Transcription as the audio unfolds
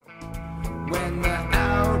When the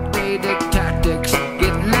outdated tactics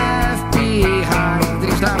get left behind,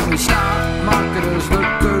 it's time we stop. Marketers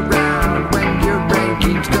look around when your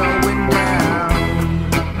ranking's going down.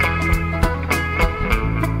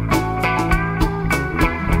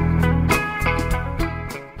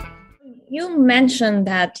 You mentioned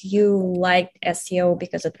that you liked SEO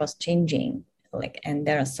because it was changing, and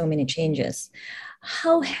there are so many changes.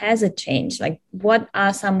 How has it changed? What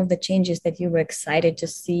are some of the changes that you were excited to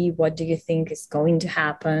see? What do you think is going to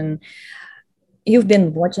happen? You've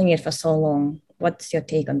been watching it for so long. What's your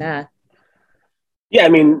take on that? Yeah,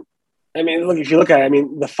 look, if you look at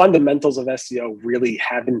it, the fundamentals of SEO really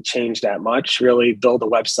haven't changed that much. Really build a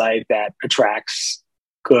website that attracts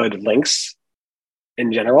good links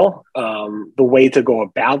in general. The way to go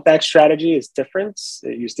about that strategy is different.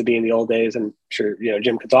 It used to be in the old days, and I'm sure,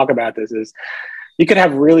 Jim could talk about this, is you could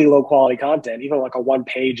have really low quality content, even like a one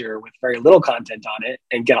pager with very little content on it,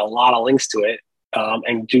 and get a lot of links to it,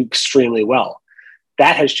 and do extremely well.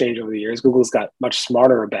 That has changed over the years. Google's got much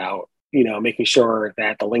smarter about, making sure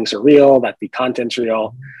that the links are real, that the content's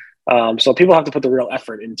real. So people have to put the real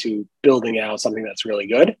effort into building out something that's really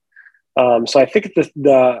good. So I think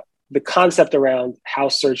the concept around how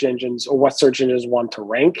search engines, or what search engines want to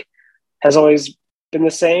rank, has always been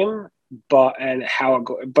the same, but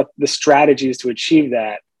the strategies to achieve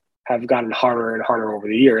that have gotten harder and harder over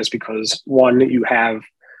the years, because one, you have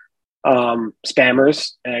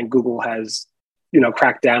spammers, and Google has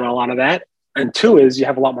cracked down on a lot of that, and two is you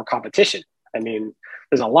have a lot more competition.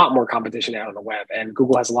 There's a lot more competition out on the web, and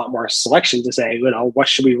Google has a lot more selection to say, what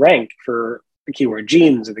should we rank for the keyword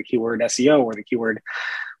jeans, or the keyword SEO, or the keyword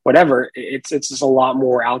whatever. It's just a lot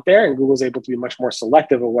more out there, and Google's able to be much more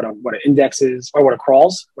selective of what it indexes, or what it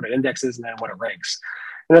crawls, what it indexes, and then what it ranks.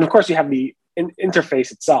 And then of course you have the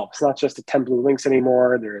interface itself. It's not just the 10 blue links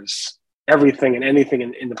anymore. There's everything and anything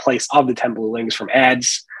in the place of the 10 blue links, from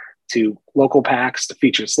ads to local packs to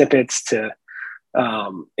featured snippets to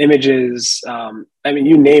images.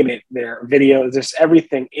 You name it. There are videos. There's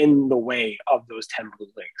everything in the way of those 10 blue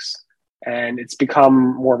links. And it's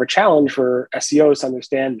become more of a challenge for SEOs to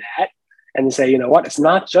understand that and say, it's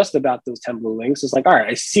not just about those 10 blue links. It's like, all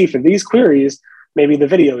right, I see for these queries, maybe the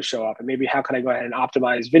videos show up, and maybe how can I go ahead and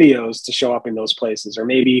optimize videos to show up in those places? Or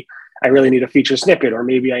maybe I really need a feature snippet, or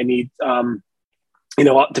maybe I need, to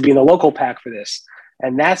be in the local pack for this.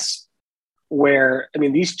 And that's where,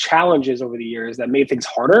 these challenges over the years that made things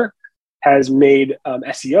harder has made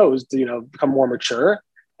SEOs to, become more mature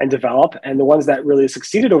and develop. And the ones that really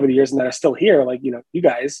succeeded over the years and that are still here, like, you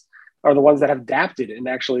guys, are the ones that have adapted and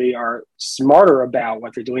actually are smarter about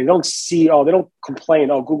what they're doing. They don't complain,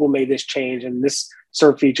 Google made this change and this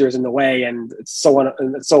SERP feature is in the way, and it's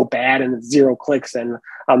so bad, and it's 0 clicks, and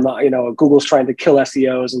I'm not, Google's trying to kill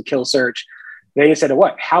SEOs and kill search. They said,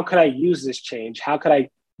 how could I use this change? How could I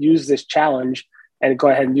use this challenge and go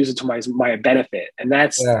ahead and use it to my benefit? And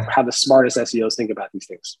that's how the smartest SEOs think about these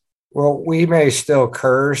things. Well, we may still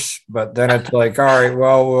curse, but then it's like, all right,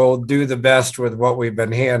 well, we'll do the best with what we've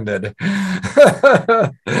been handed.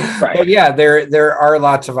 Right. But yeah, there are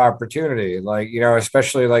lots of opportunity,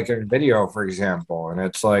 especially like in video, for example. And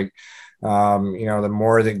it's like, the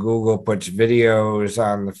more that Google puts videos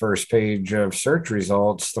on the first page of search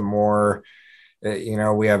results, the more,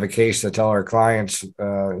 we have a case to tell our clients,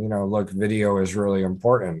 look, video is really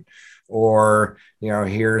important. Or,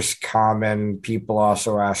 here's common, people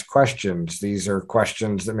also ask questions. These are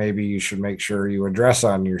questions that maybe you should make sure you address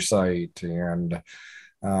on your site. And,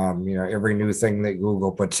 every new thing that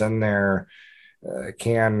Google puts in there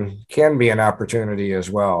can be an opportunity as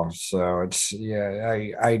well. So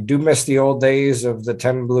I do miss the old days of the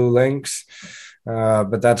 10 blue links,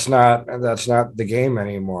 but that's not the game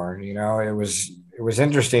anymore. It was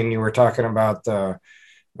interesting. You were talking about the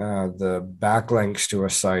backlinks to a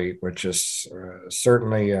site, which is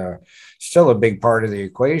certainly still a big part of the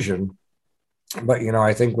equation. But,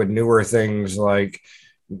 I think with newer things like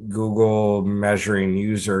Google measuring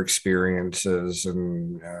user experiences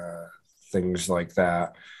and things like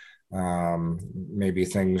that, maybe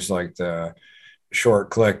things like the short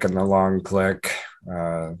click and the long click,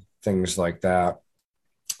 things like that.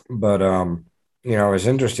 But, it was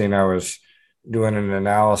interesting. I was doing an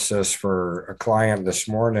analysis for a client this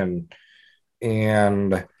morning,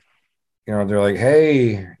 and they're like,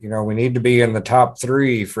 hey, we need to be in the top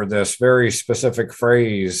 3 for this very specific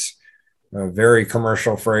phrase, a very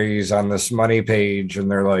commercial phrase on this money page.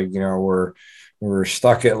 And they're like, we're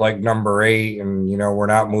stuck at like number 8, and we're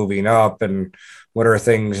not moving up, and what are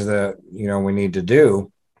things that we need to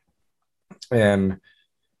do? And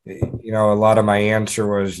a lot of my answer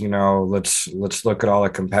was, let's look at all the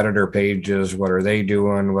competitor pages. What are they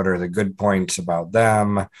doing? What are the good points about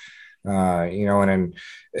them? And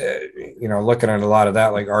then, looking at a lot of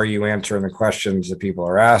that, like, are you answering the questions that people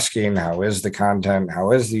are asking? How is the content?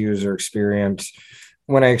 How is the user experience?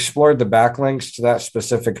 When I explored the backlinks to that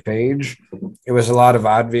specific page, it was a lot of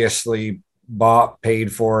obviously bought,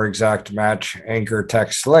 paid for, exact match anchor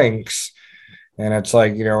text links. And it's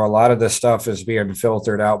like, a lot of this stuff is being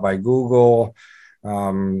filtered out by Google.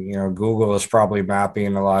 Google is probably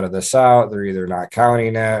mapping a lot of this out. They're either not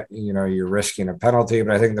counting it, you're risking a penalty.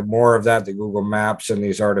 But I think the more of that Google Maps and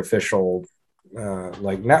these artificial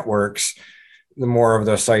like networks, the more of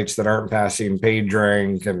those sites that aren't passing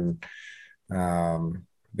PageRank and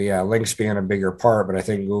but yeah, links being a bigger part. But I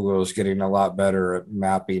think Google is getting a lot better at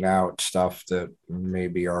mapping out stuff that may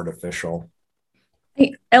be artificial.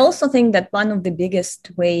 I also think that one of the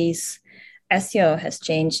biggest ways SEO has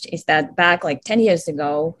changed is that back like 10 years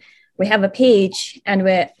ago, we have a page and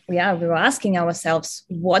we were asking ourselves,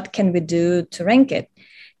 what can we do to rank it?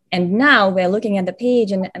 And now we're looking at the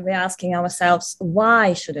page and we're asking ourselves,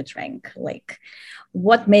 why should it rank? Like,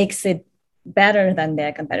 what makes it better than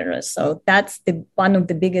their competitors? So that's one of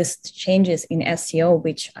the biggest changes in SEO,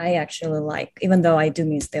 which I actually like, even though I do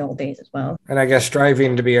miss the old days as well. And I guess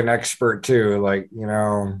striving to be an expert too, like,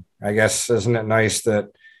 I guess, isn't it nice that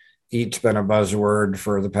EAT's been a buzzword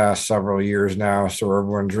for the past several years now. So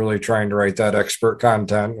everyone's really trying to write that expert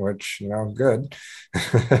content, which, good.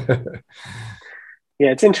 Yeah,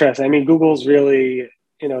 it's interesting. I mean, Google's really,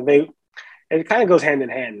 it kind of goes hand in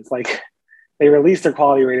hand. It's like they released their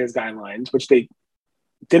quality ratings guidelines, which they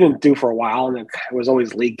didn't do for a while. And it was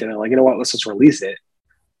always leaked. And they're like, let's just release it.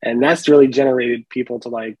 And that's really generated people to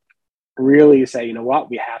like really say,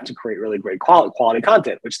 we have to create really great quality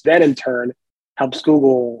content, which then in turn helps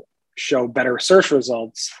Google show better search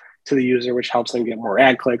results to the user, which helps them get more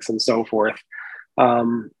ad clicks and so forth.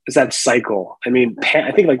 Is that cycle? I mean,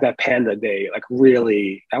 I think like that Panda Day, like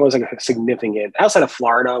really, that was like a significant, outside of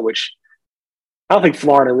Florida, which I don't think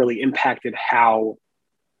Florida really impacted how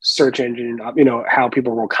search engine, how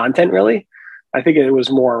people wrote content really. I think it was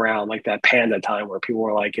more around like that Panda time where people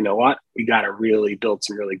were like, we got to really build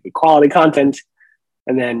some really good quality content.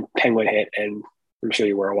 And then Penguin hit, and I'm sure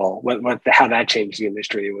you were well. How that changed the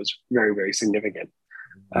industry was very, very significant.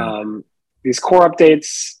 These core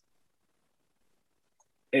updates,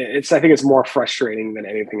 I think it's more frustrating than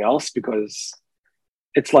anything else because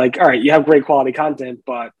it's like, all right, you have great quality content,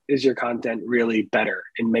 but is your content really better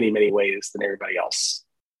in many, many ways than everybody else?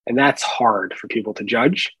 And that's hard for people to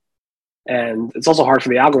judge. And it's also hard for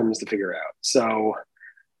the algorithms to figure out. So,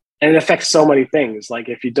 and it affects so many things. Like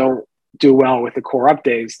if you don't do well with the core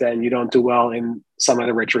updates, then you don't do well in some of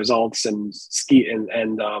the rich results and in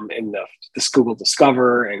the Google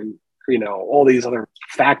Discover and all these other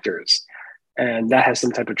factors, and that has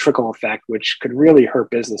some type of trickle effect, which could really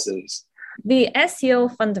hurt businesses. The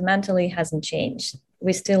SEO fundamentally hasn't changed.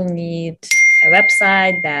 We still need a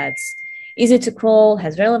website that's easy to crawl,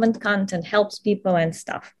 has relevant content, helps people and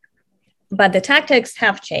stuff. But the tactics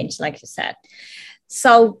have changed, like you said.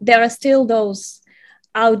 So there are still those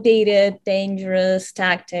outdated, dangerous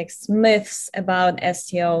tactics, myths about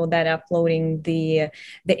SEO that are floating the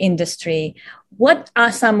industry. What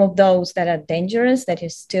are some of those that are dangerous that you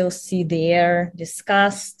still see there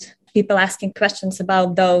discussed, people asking questions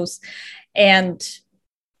about those? And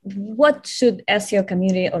what should SEO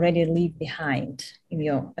community already leave behind, in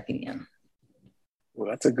your opinion? Well,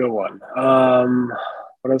 that's a good one.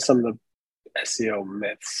 What are some of the SEO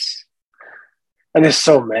myths? And there's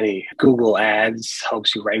so many. Google Ads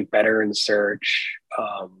helps you rank better in search.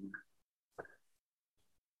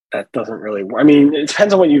 That doesn't really work. I mean, it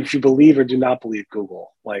depends on if you believe or do not believe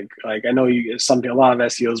Google. Like I know a lot of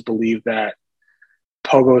SEOs believe that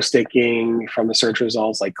pogo sticking from the search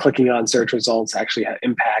results, like clicking on search results, actually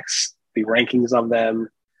impacts the rankings of them.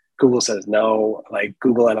 Google says no. Like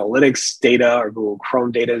Google Analytics data or Google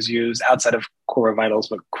Chrome data is used outside of Core Vitals,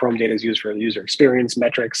 but Chrome data is used for user experience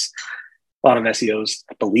metrics. A lot of SEOs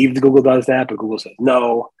believe that Google does that, but Google says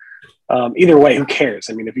no. Either way, who cares?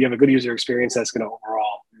 I mean, if you have a good user experience, that's going to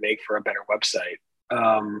overall make for a better website.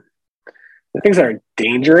 The things that are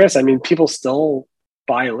dangerous, I mean, people still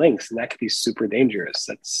buy links, and that could be super dangerous.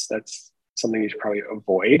 That's something you should probably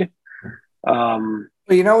avoid. Well,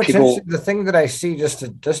 the thing that I see just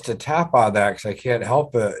to tap on that, because I can't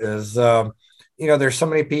help it, is there's so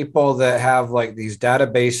many people that have like these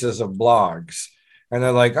databases of blogs. And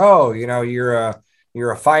they're like, oh, you're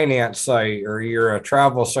a finance site or you're a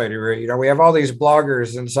travel site, or, we have all these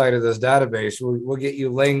bloggers inside of this database. We'll get you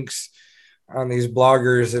links on these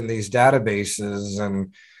bloggers and these databases.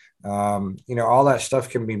 And All that stuff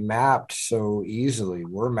can be mapped so easily.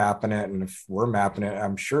 We're mapping it, and if we're mapping it,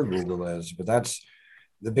 I'm sure Google is. But that's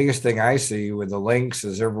the biggest thing I see with the links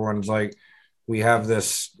is everyone's like, we have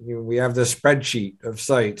this spreadsheet of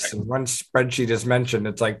sites, and once spreadsheet is mentioned,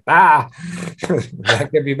 it's like, that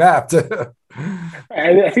can be mapped.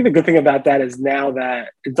 And I think the good thing about that is now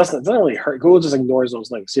that it doesn't really hurt. Google just ignores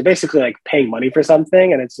those links. You're basically like paying money for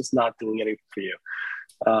something, and it's just not doing anything for you.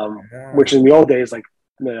 Which in the old days, like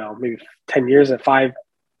maybe 10 years, 5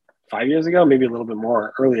 years ago, maybe a little bit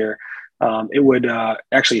more earlier, it would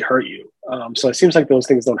actually hurt you. So it seems like those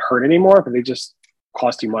things don't hurt anymore, but they just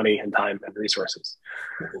cost you money and time and resources.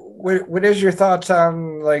 What is your thoughts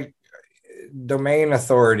on like domain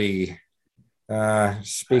authority?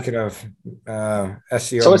 Speaking of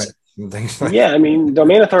SEO so and things like I mean,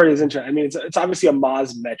 domain authority is interesting. I mean, it's obviously a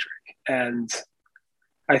Moz metric, and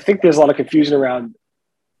I think there's a lot of confusion around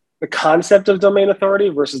the concept of domain authority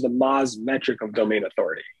versus the Moz metric of domain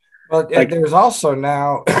authority. Well, there's also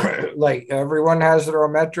now, like everyone has their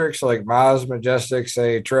own metrics, like Moz, Majestics,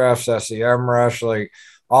 Ahrefs, SEMrush, like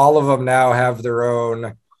all of them now have their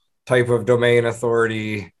own type of domain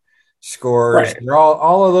authority scores. Right. They're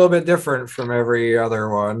all a little bit different from every other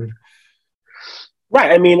one.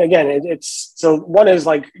 Right. I mean, again, it's so one is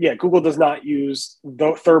like, Google does not use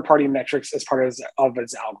the third-party metrics as part of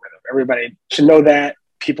its algorithm. Everybody should know that.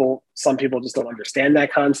 Some people just don't understand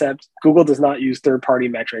that concept. Google does not use third-party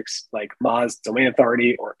metrics like Moz, domain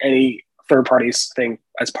authority, or any third-party thing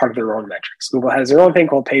as part of their own metrics. Google has their own thing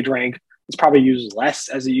called PageRank. It's probably used less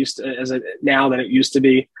now than it used to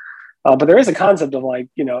be. But there is a concept of like,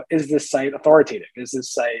 is this site authoritative? Is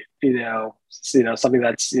this site, something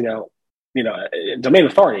that's, domain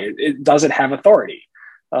authority? Does it have authority?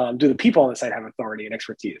 Do the people on the site have authority and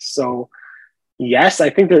expertise? So yes, I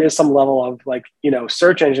think there is some level of like,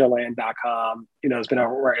 searchengineland.com, has been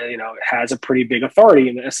has a pretty big authority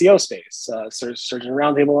in the SEO space. Search Engine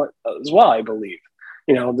Roundtable as well, I believe.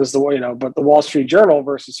 But the Wall Street Journal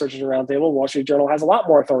versus Search Engine Roundtable, Wall Street Journal has a lot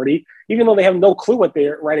more authority, even though they have no clue what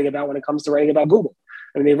they're writing about when it comes to writing about Google.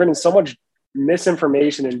 I mean, they've written so much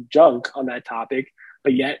misinformation and junk on that topic,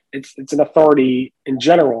 but yet it's an authority in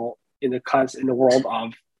general in the world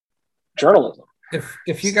of journalism.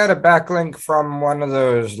 If you got a backlink from one of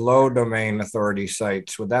those low domain authority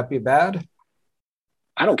sites, would that be bad?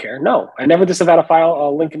 I don't care. No, I never disavowed a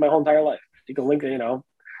link in my whole entire life. You can link, I know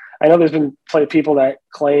there's been plenty of people that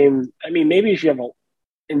claim, I mean, maybe if you have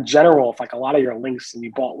in general, if like a lot of your links and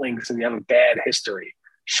you bought links and you have a bad history,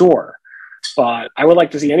 sure. But I would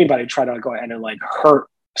like to see anybody try to go ahead and like hurt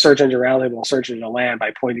Search Engine Roundtable, Search Engine Land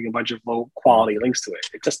by pointing a bunch of low quality links to it.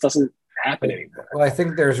 It just doesn't happen anymore. Well, I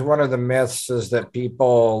think there's one of the myths is that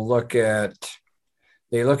people look at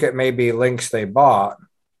maybe links they bought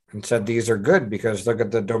and said these are good because look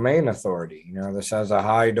at the domain authority. This has a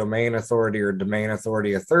high domain authority or domain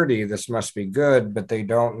authority of 30. This must be good, but they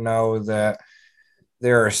don't know that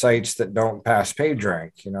there are sites that don't pass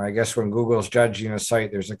PageRank. I guess when Google's judging a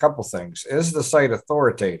site, there's a couple things. Is the site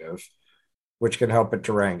authoritative, which can help it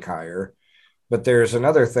to rank higher? But there's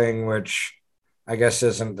another thing, which I guess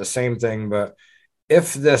isn't the same thing, but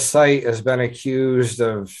if this site has been accused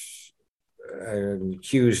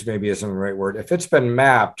maybe isn't the right word. If it's been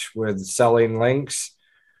mapped with selling links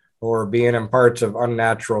or being in parts of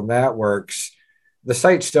unnatural networks, the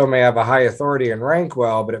site still may have a high authority and rank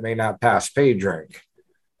well, but it may not pass PageRank.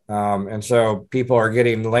 And so people are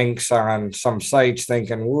getting links on some sites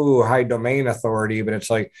thinking, woo, high domain authority, but it's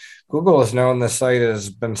like Google has known this site has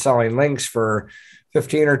been selling links for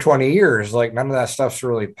 15 or 20 years. Like none of that stuff's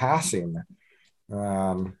really passing.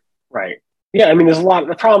 Right. Yeah, I mean,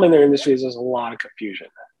 the problem in their industry is there's a lot of confusion.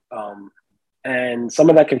 And some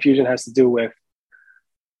of that confusion has to do with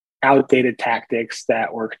outdated tactics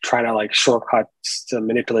that were trying to like shortcuts to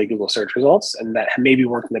manipulate Google search results and that maybe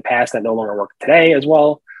worked in the past that no longer work today as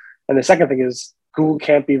well. And the second thing is Google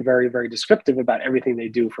can't be very, very descriptive about everything they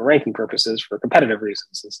do for ranking purposes, for competitive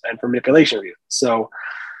reasons and for manipulation reasons. So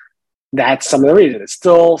that's some of the reason. It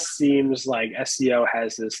still seems like SEO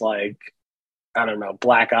has this like, I don't know,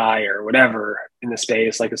 black eye or whatever in the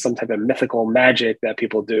space, like it's some type of mythical magic that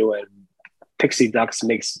people do and pixie dust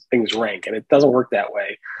makes things rank. And it doesn't work that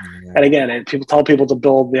way. Mm-hmm. And again, people tell people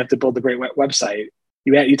they have to build a great website.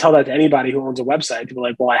 You tell that to anybody who owns a website, people are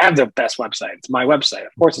like, well, I have the best website. It's my website.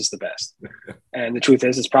 Of course it's the best. And the truth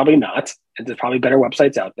is, it's probably not. And there's probably better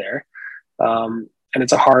websites out there. And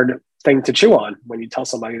it's a hard thing to chew on when you tell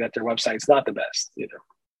somebody that their website's not the best,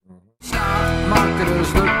 Stock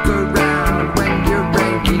marketers look good.